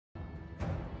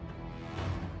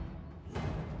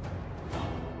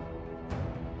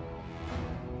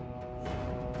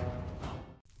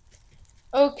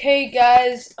Okay,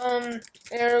 guys,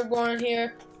 Aragorn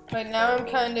here. Right now I'm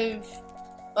kind of,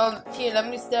 here, let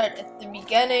me start at the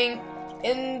beginning.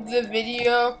 In the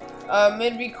video,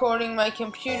 mid-recording, my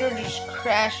computer just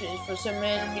crashes for some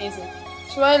random reason.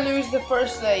 So I lose the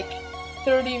first, 30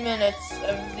 minutes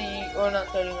of the, or not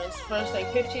 30 minutes, first,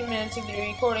 15 minutes of the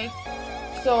recording.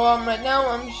 So, right now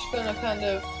I'm just gonna kind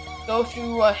of go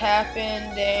through what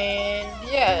happened, and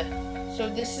yeah. So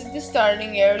this is the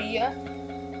starting area.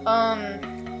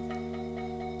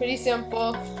 Pretty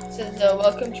simple. It says,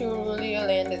 welcome to Arulia,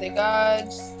 land of the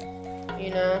gods.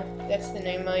 You know, that's the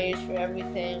name I use for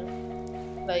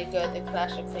everything. Like, the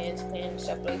Clash of Clans clan,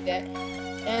 stuff like that.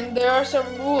 And there are some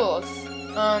rules.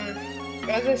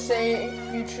 As I say,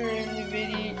 in the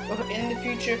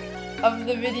future of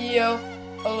the video,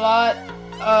 a lot,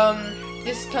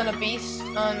 this is kind of based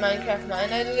on Minecraft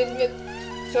Mianite a little bit.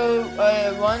 So,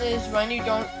 one is when you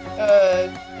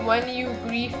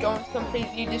grief, don't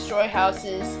completely destroy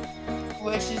houses,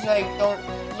 which is like, don't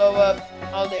blow up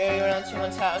all the area around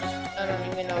someone's house. I don't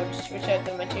even know, just switch out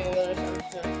the material or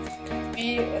something.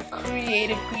 Be a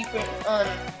creative griefer.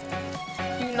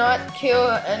 Do not kill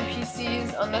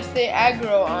NPCs unless they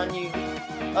aggro on you.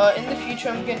 In the future,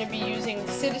 I'm gonna be using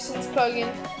the Citizens plugin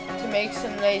to make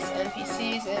some nice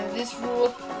NPCs, and this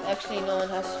rule, actually no one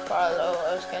has to follow.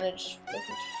 I was kind of just looking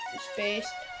through his face.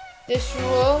 This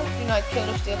rule, do not kill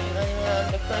or steal from anyone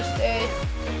on the first day.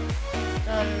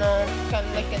 I don't know, kind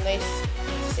of like a nice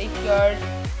safeguard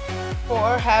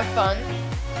for have fun.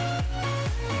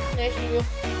 Nice rule.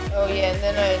 Oh yeah, and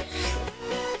then I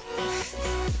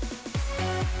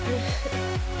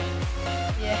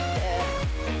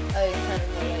kind of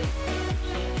know like.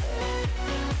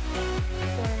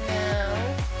 So now,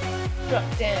 drop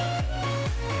down,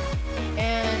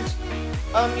 and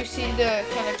you see the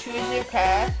kind of choose your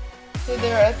path. So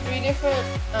there are 3 different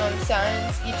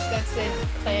signs, each that says the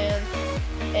clan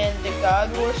and the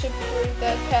god worship for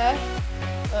that path.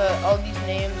 All these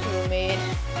names were made,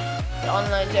 the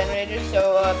online generator.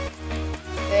 So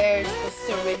there's the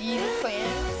Ceridian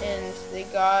clan, and the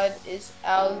god is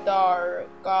Aldar,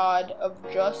 god of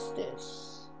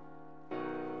justice.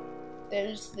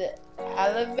 There's the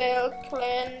Alavel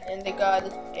clan, and the god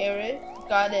is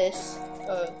goddess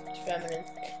of feminine.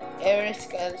 Eris,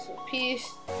 goddess of peace.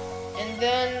 And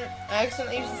then I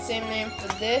accidentally used the same name for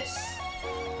this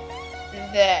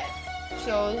and that.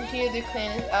 So here the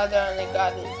clan is Aldar and the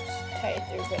god is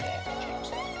Tither, but I have to change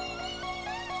that.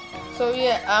 So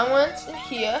yeah, I went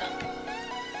here.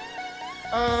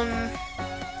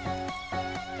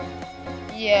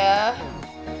 Yeah.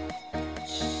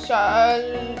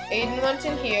 Aiden went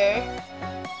in here.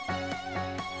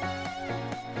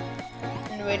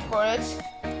 And wait for it.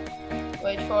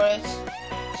 Wait for it.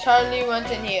 Charlie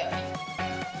went in here.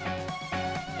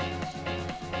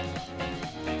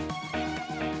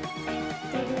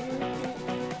 I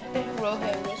think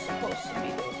Rohan was supposed to be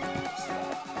there.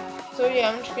 So yeah,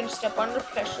 I'm just gonna step under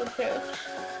pressure here.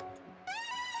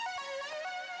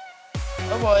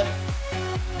 Oh boy.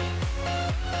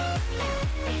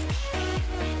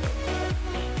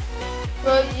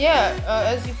 But yeah,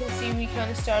 as you can see, we kind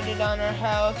of started on our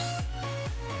house.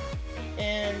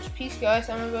 And peace, guys.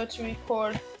 I'm about to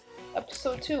record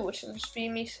episode 2, which will just be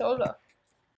me solo.